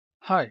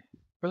Hi,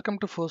 welcome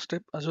to First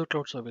Step Azure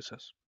Cloud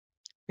Services.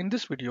 In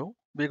this video,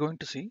 we are going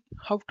to see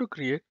how to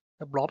create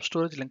a blob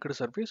storage linked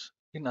service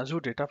in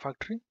Azure Data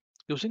Factory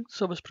using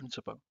Service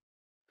Principal.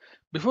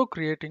 Before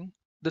creating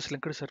this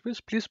linked service,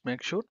 please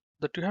make sure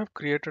that you have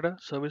created a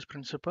Service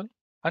Principal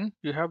and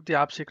you have the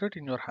app secret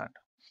in your hand.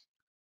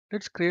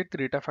 Let's create the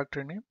Data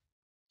Factory name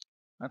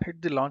and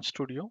hit the Launch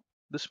Studio.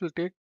 This will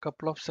take a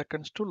couple of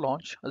seconds to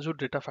launch Azure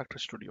Data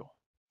Factory Studio.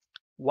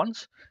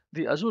 Once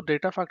the Azure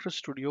Data Factory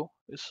Studio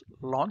is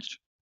launched,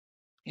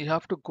 you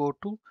have to go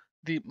to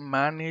the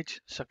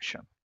Manage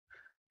section.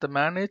 The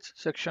Manage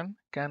section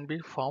can be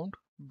found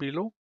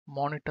below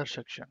Monitor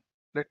section.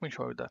 Let me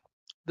show you that.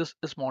 This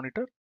is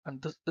Monitor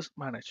and this is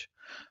Manage.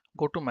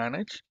 Go to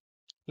Manage,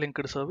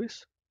 Linked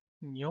Service,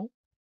 New,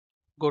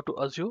 go to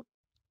Azure,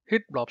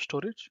 hit Blob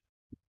Storage,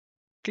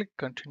 click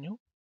Continue.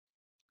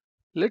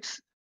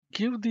 Let's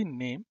give the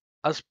name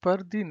as per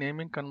the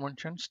naming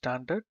convention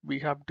standard we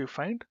have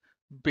defined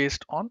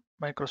based on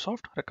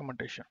Microsoft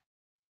recommendation.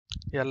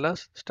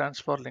 LS stands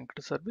for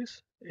Linked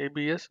Service,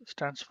 ABS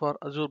stands for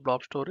Azure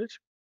Blob Storage.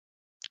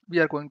 We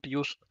are going to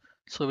use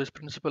Service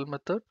Principal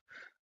method,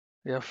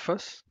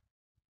 FS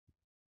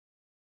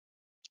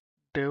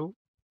dev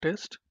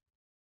test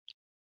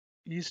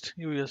east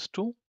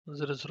us2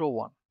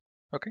 001.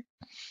 Okay,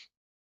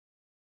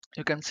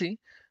 you can see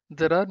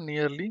there are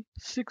nearly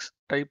 6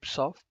 types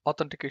of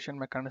authentication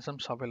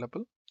mechanisms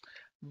available.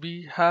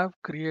 We have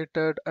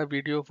created a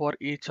video for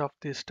each of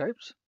these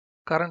types.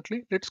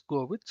 Currently, let's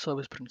go with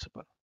Service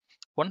Principal.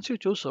 Once you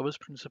choose Service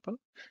Principal,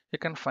 you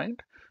can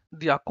find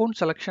the account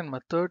selection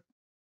method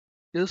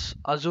is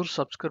Azure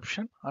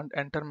subscription and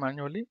enter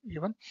manually.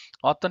 Even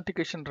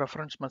authentication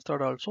reference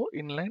method also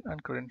inline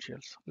and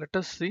credentials. Let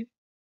us see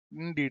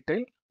in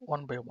detail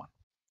one by one.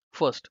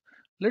 First,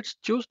 let's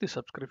choose the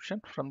subscription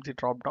from the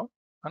drop down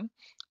and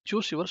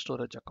choose your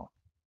storage account.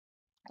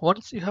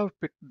 Once you have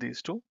picked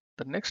these two,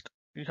 the next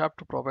you have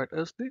to provide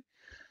is the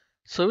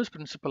service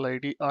principal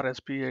ID or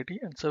SPID,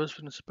 and service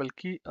principal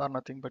key are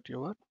nothing but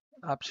your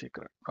app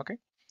secret. Okay,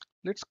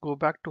 let's go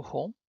back to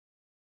home,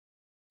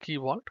 key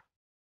vault.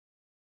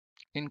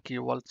 In key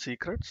vault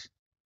secrets,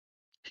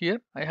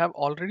 here I have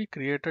already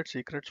created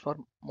secrets for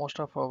most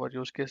of our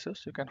use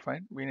cases. You can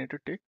find we need to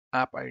take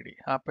app ID.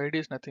 App ID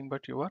is nothing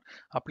but your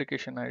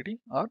application ID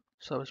or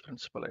service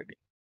principal ID.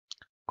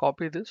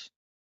 Copy this,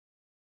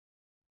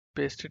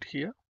 paste it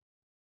here,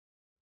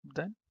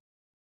 then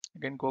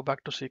again go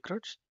back to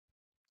secrets,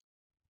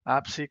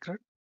 app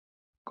secret,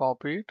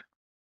 copy it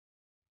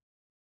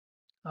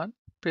and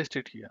paste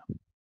it here.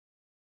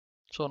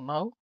 So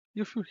now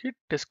if you hit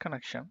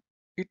disconnection,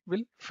 it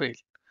will fail.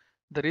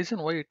 The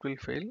reason why it will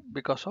fail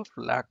because of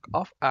lack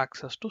of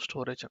access to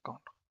storage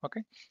account.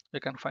 Okay, you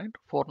can find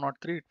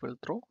 403 it will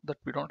throw that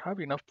we don't have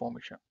enough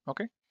permission.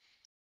 Okay,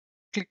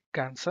 click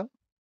cancel,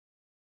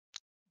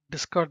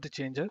 discard the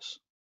changes.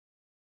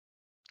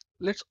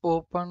 Let's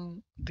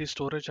open the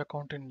storage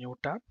account in new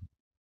tab.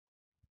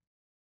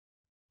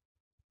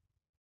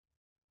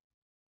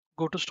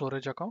 Go to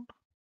storage account,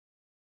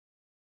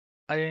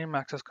 IAM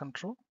access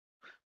control.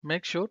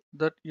 Make sure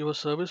that your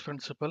service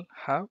principal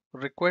have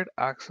required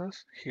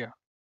access here.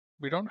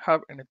 We don't have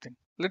anything.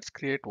 Let's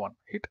create one.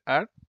 Hit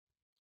add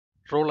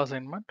role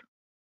assignment.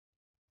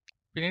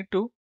 We need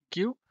to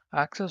give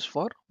access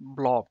for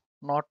blob,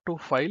 not to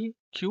file,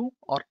 queue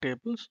or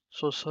tables.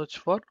 So search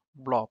for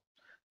blob.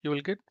 You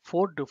will get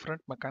 4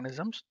 different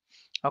mechanisms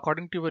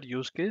according to your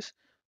use case.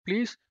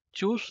 Please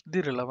choose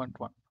the relevant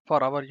one.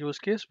 For our use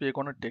case, we are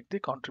going to take the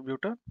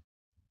contributor.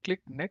 Click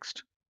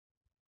next,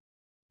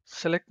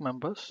 select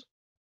members,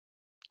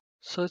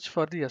 search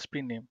for the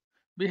SP name.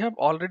 We have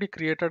already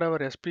created our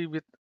SP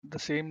with the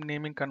same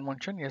naming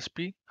convention,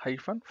 SP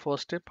hyphen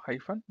first step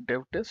hyphen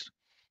dev test.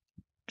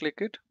 Click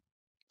it,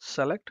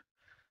 select.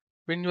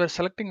 When you are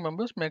selecting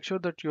members, make sure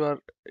that you are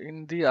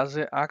in the as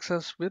a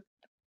access with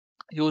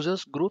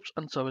users, groups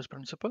and service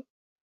principal.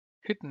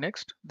 Hit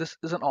next. This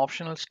is an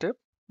optional step.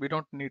 We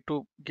don't need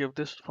to give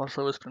this for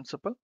service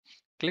principal.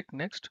 Click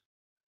next,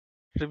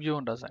 review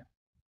and assign.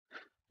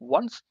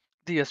 Once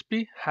the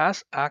SP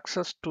has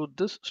access to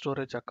this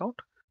storage account,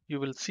 you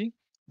will see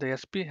the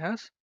SP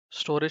has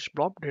storage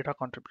blob data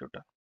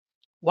contributor.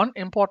 One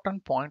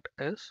important point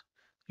is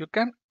you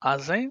can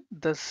assign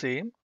the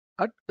same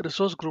at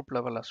resource group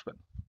level as well.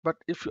 But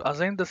if you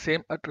assign the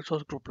same at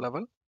resource group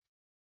level,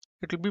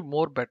 it will be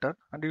more better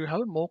and you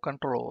have more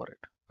control over it.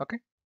 Okay.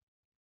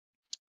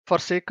 For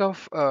sake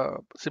of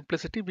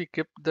simplicity, we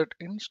kept that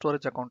in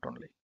storage account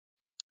only.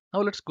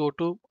 Now let's go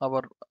to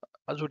our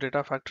Azure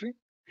Data Factory,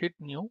 hit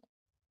new,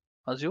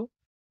 Azure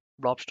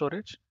Blob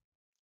Storage,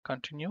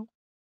 continue.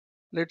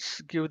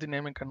 Let's give the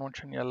naming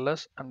convention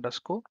ls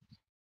underscore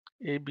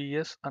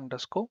abs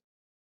underscore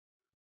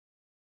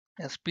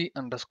sp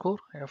underscore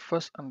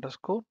fs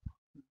underscore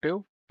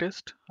dev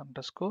test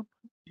underscore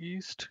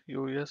east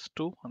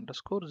us2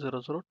 underscore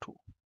 002.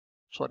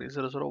 Sorry,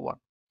 001.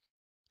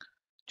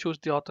 Choose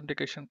the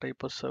authentication type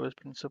as service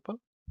principal.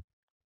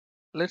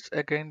 Let's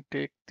again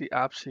take the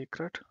app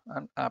secret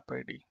and app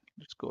ID.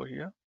 Let's go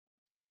here,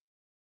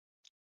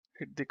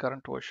 hit the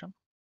current version,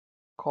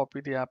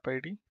 copy the app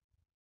ID,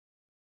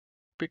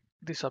 pick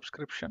the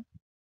subscription,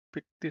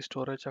 pick the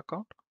storage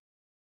account,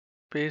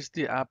 paste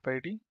the app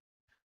ID,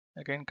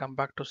 again come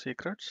back to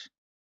secrets,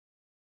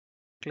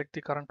 click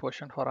the current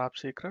version for app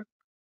secret,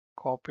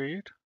 copy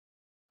it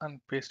and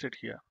paste it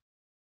here.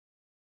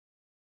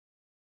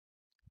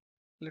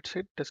 Let's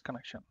hit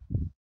disconnection.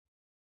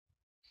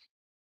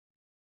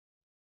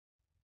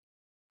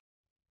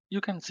 You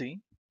can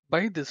see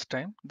by this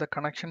time the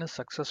connection is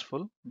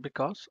successful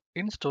because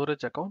in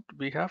storage account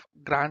we have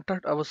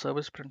granted our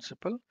service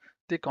principal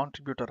the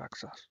contributor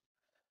access.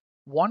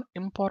 One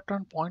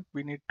important point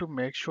we need to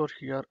make sure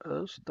here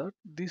is that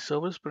the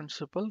service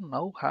principal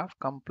now have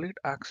complete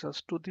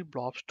access to the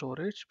blob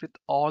storage with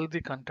all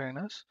the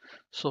containers.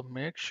 So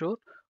make sure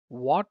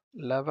what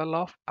level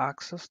of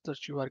access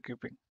that you are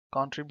giving,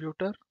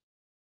 contributor,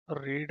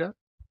 reader,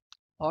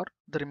 or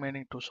the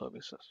remaining two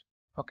services.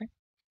 Okay,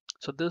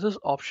 so this is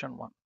option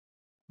one.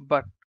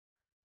 But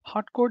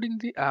hard coding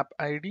the app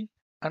ID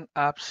and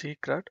app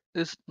secret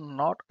is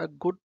not a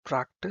good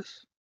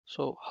practice.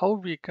 So how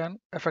we can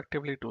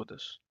effectively do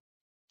this?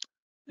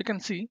 You can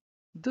see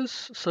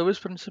this service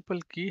principal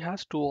key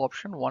has two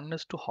options. One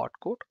is to hard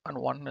code and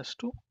one is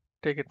to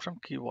take it from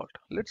key vault.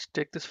 Let's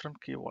take this from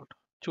key vault.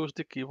 Choose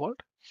the key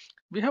vault.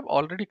 We have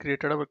already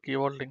created our key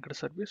vault linked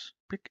service.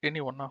 Pick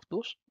any one of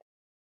those.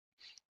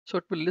 So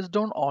it will list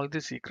down all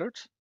the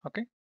secrets.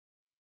 Okay.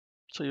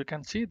 So you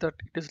can see that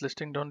it is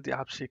listing down the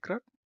app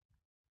secret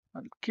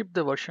and keep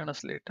the version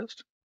as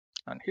latest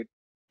and hit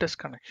test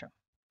connection.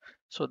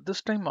 So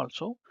this time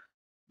also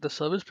the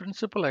service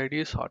principal ID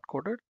is hard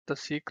coded. The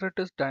secret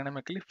is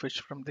dynamically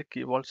fetched from the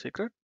key vault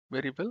secret.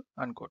 Very well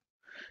and good.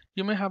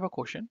 You may have a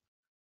question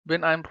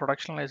when I'm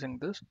productionalizing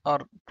this or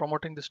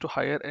promoting this to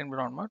higher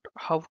environment,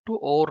 how to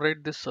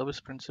override this service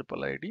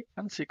principal ID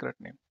and secret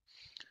name.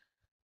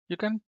 You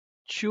can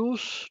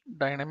choose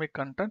dynamic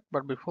content,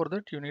 but before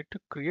that you need to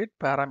create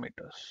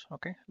parameters.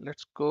 Okay,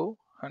 let's go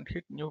and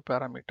hit new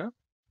parameter.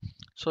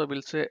 So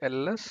we'll say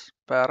ls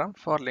param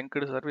for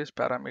linked service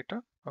parameter.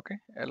 Okay,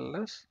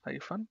 ls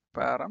hyphen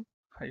param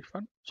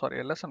hyphen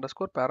ls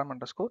underscore param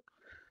underscore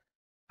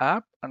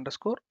app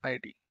underscore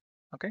id.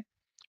 Okay,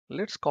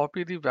 let's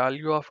copy the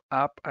value of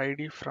app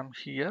id from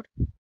here.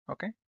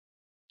 Okay,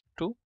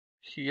 to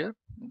here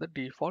the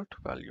default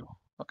value.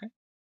 Okay,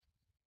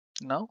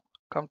 now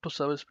come to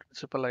service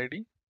principal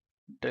id,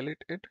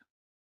 delete it,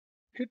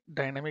 hit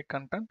dynamic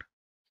content,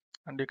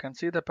 and you can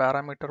see the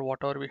parameter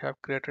whatever we have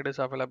created is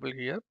available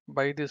here.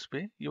 By this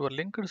way your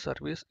linked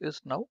service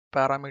is now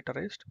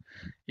parameterized.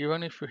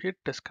 Even if you hit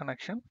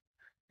disconnection,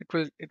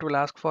 it will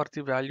ask for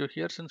the value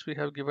here. Since we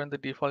have given the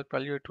default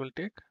value, it will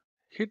take.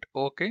 Hit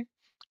OK,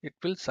 it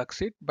will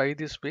succeed. By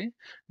this way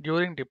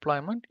during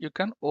deployment you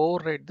can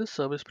override the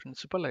service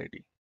principal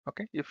ID.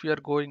 Okay, if you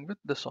are going with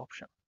this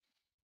option.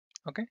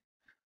 Okay,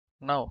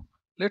 now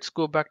let's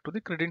go back to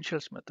the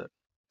credentials method.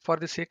 For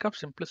the sake of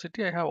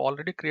simplicity, I have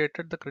already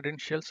created the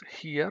credentials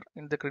here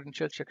in the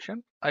credentials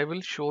section. I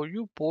will show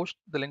you post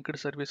the linked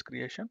service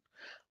creation.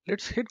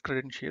 Let's hit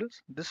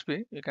credentials. This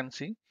way you can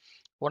see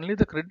only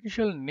the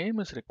credential name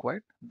is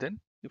required. Then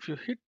if you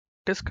hit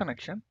test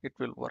connection, it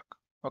will work.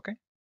 Okay.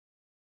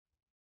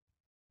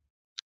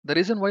 The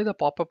reason why the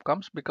pop-up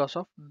comes because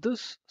of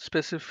this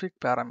specific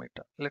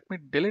parameter. Let me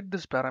delete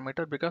this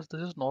parameter because this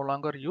is no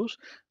longer used.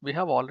 We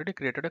have already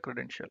created a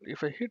credential.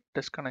 If I hit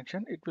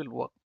disconnection, it will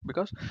work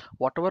because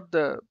whatever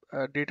the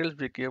details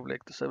we gave,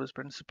 like the service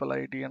principal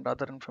ID and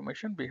other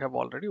information, we have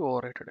already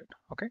overrated it.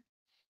 Okay,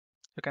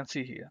 you can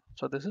see here.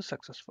 So this is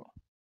successful.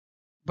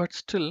 But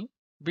still,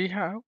 we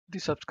have the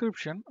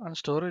subscription and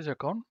storage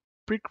account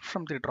picked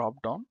from the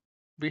drop down.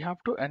 We have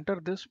to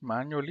enter this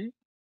manually.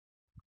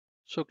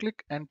 So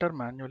click enter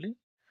manually.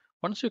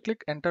 Once you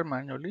click enter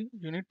manually,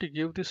 you need to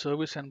give the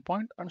service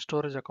endpoint and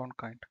storage account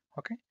kind.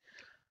 Okay.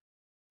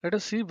 Let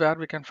us see where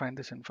we can find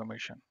this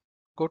information.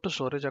 Go to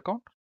storage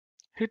account,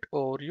 hit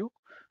overview.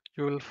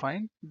 You will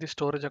find the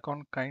storage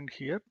account kind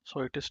here.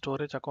 So it is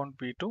storage account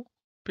B2.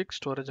 Pick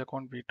storage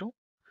account B2.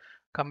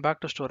 Come back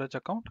to storage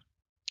account.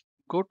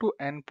 Go to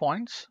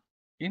endpoints.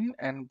 In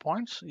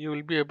endpoints, you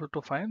will be able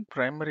to find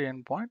primary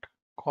endpoint.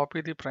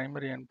 Copy the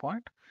primary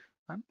endpoint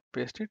and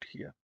paste it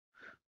here.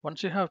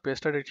 Once you have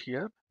pasted it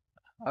here,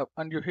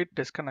 and you hit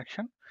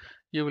disconnection,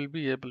 you will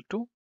be able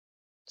to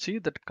see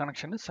that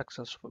connection is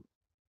successful.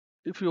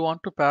 If you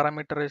want to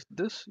parameterize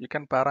this, you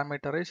can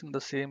parameterize in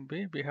the same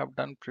way we have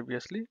done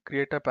previously.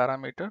 Create a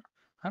parameter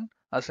and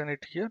assign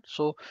it here.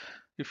 So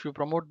if you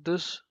promote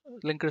this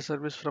linked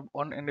service from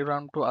one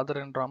environment to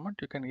other environment,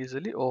 you can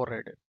easily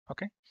override it.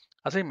 Okay.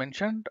 As I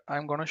mentioned,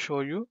 I'm going to show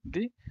you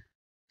the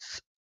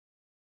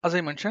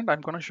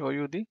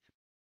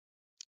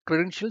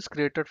credentials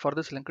created for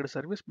this linked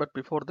service. But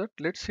before that,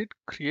 let's hit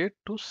create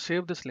to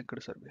save this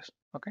linked service.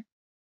 Okay.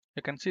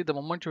 You can see the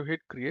moment you hit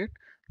create,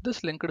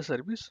 this linked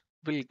service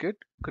will get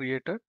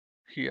created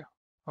here.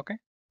 Okay,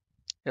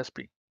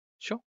 SP.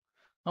 Sure.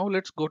 Now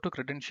let's go to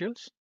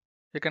credentials.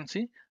 You can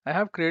see I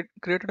have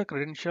created a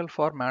credential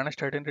for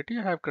managed identity.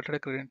 I have created a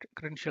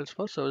credentials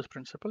for service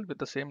principal with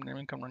the same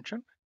naming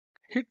convention.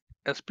 Hit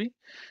SP,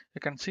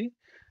 you can see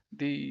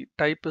the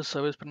type is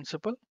service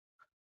principal,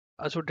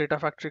 Azure Data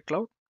Factory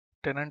Cloud,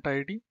 tenant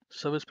ID,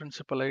 service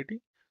principal ID,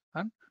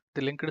 and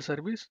the linked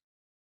service,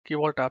 key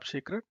vault app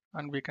secret,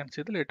 and we can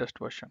see the latest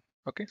version.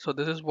 Okay, so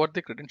this is what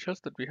the credentials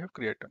that we have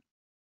created.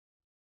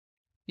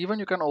 Even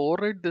you can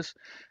override this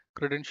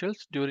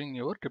credentials during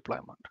your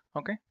deployment.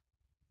 Okay,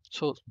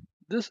 so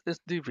this is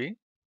the way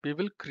we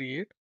will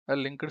create a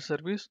linked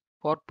service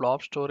for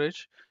blob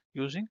storage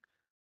using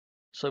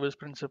service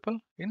principal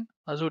in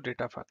Azure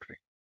Data Factory.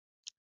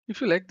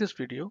 If you like this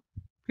video,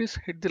 please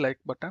hit the like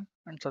button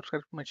and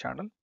subscribe to my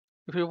channel.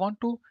 If you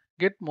want to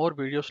get more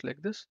videos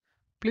like this,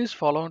 please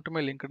follow onto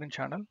my LinkedIn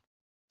channel,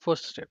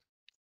 First Step.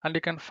 And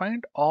you can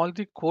find all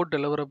the code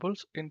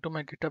deliverables into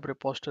my GitHub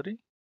repository,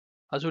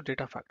 Azure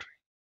Data Factory.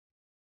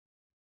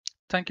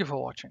 Thank you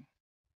for watching.